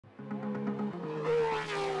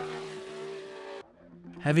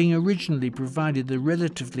Having originally provided the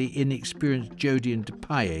relatively inexperienced Jody and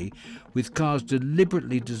Defied with cars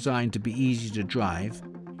deliberately designed to be easy to drive,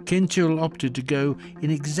 Ken Tyrrell opted to go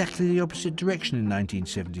in exactly the opposite direction in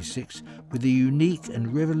 1976 with a unique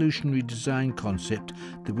and revolutionary design concept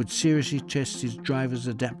that would seriously test his driver's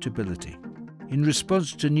adaptability. In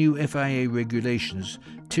response to new FIA regulations,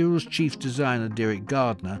 Tyrrell's chief designer Derek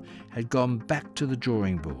Gardner had gone back to the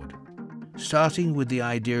drawing board. Starting with the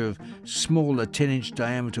idea of smaller 10-inch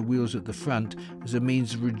diameter wheels at the front as a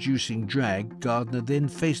means of reducing drag, Gardner then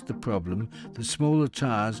faced the problem that smaller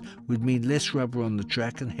tyres would mean less rubber on the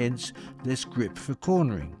track and hence less grip for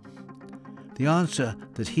cornering. The answer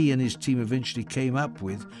that he and his team eventually came up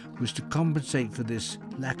with was to compensate for this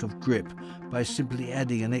lack of grip by simply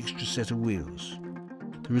adding an extra set of wheels.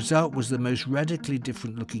 The result was the most radically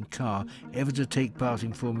different looking car ever to take part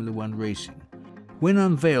in Formula One racing. When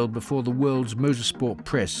unveiled before the world's motorsport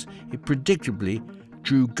press, it predictably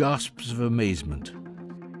drew gasps of amazement.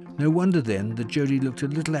 No wonder then that Jody looked a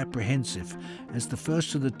little apprehensive as the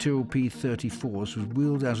first of the Tyrrell P34s was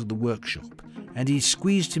wheeled out of the workshop, and he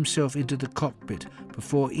squeezed himself into the cockpit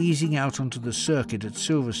before easing out onto the circuit at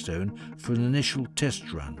Silverstone for an initial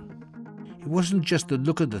test run. It wasn't just the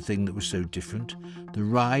look of the thing that was so different. The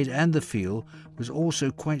ride and the feel was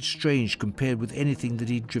also quite strange compared with anything that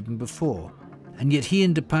he'd driven before. And yet he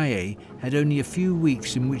and Defied had only a few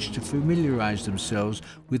weeks in which to familiarise themselves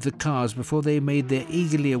with the cars before they made their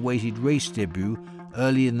eagerly awaited race debut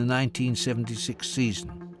early in the 1976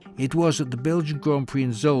 season. It was at the Belgian Grand Prix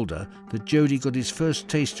in Zolder that Jody got his first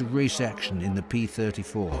taste of race action in the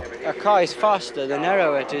P34. A car is faster, the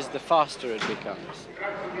narrower it is, the faster it becomes.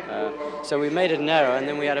 So we made it narrow, and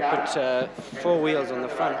then we had to put 4 wheels on the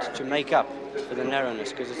front to make up for the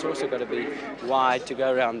narrowness, because it's also got to be wide to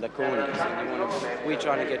go around the corners. And we're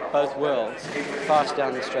trying to get both worlds fast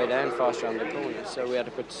down the straight and fast around the corners, so we had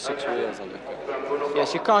to put 6 wheels on the car.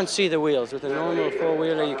 Yes, you can't see the wheels. With a normal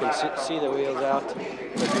 4-wheeler, you can see the wheels out, but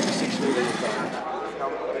with a 6-wheeler, you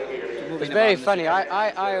can't. It's very funny.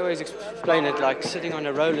 I always explain it like sitting on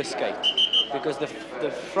a roller skate, because the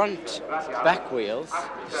front back wheels,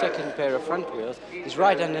 the second pair of front wheels, is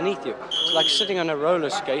right underneath you. It's like sitting on a roller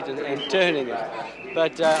skate and turning it.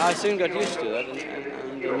 But I soon got used to that,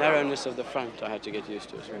 and the narrowness of the front I had to get used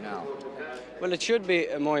to as well. Well, it should be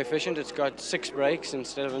more efficient. It's got 6 brakes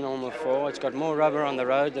instead of a normal 4. It's got more rubber on the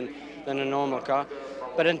road than a normal car.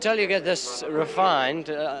 But until you get this refined,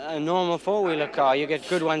 a normal 4-wheeler car, you get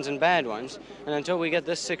good ones and bad ones. And until we get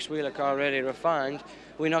this 6-wheeler car really refined,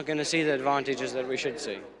 we're not going to see the advantages that we should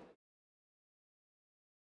see.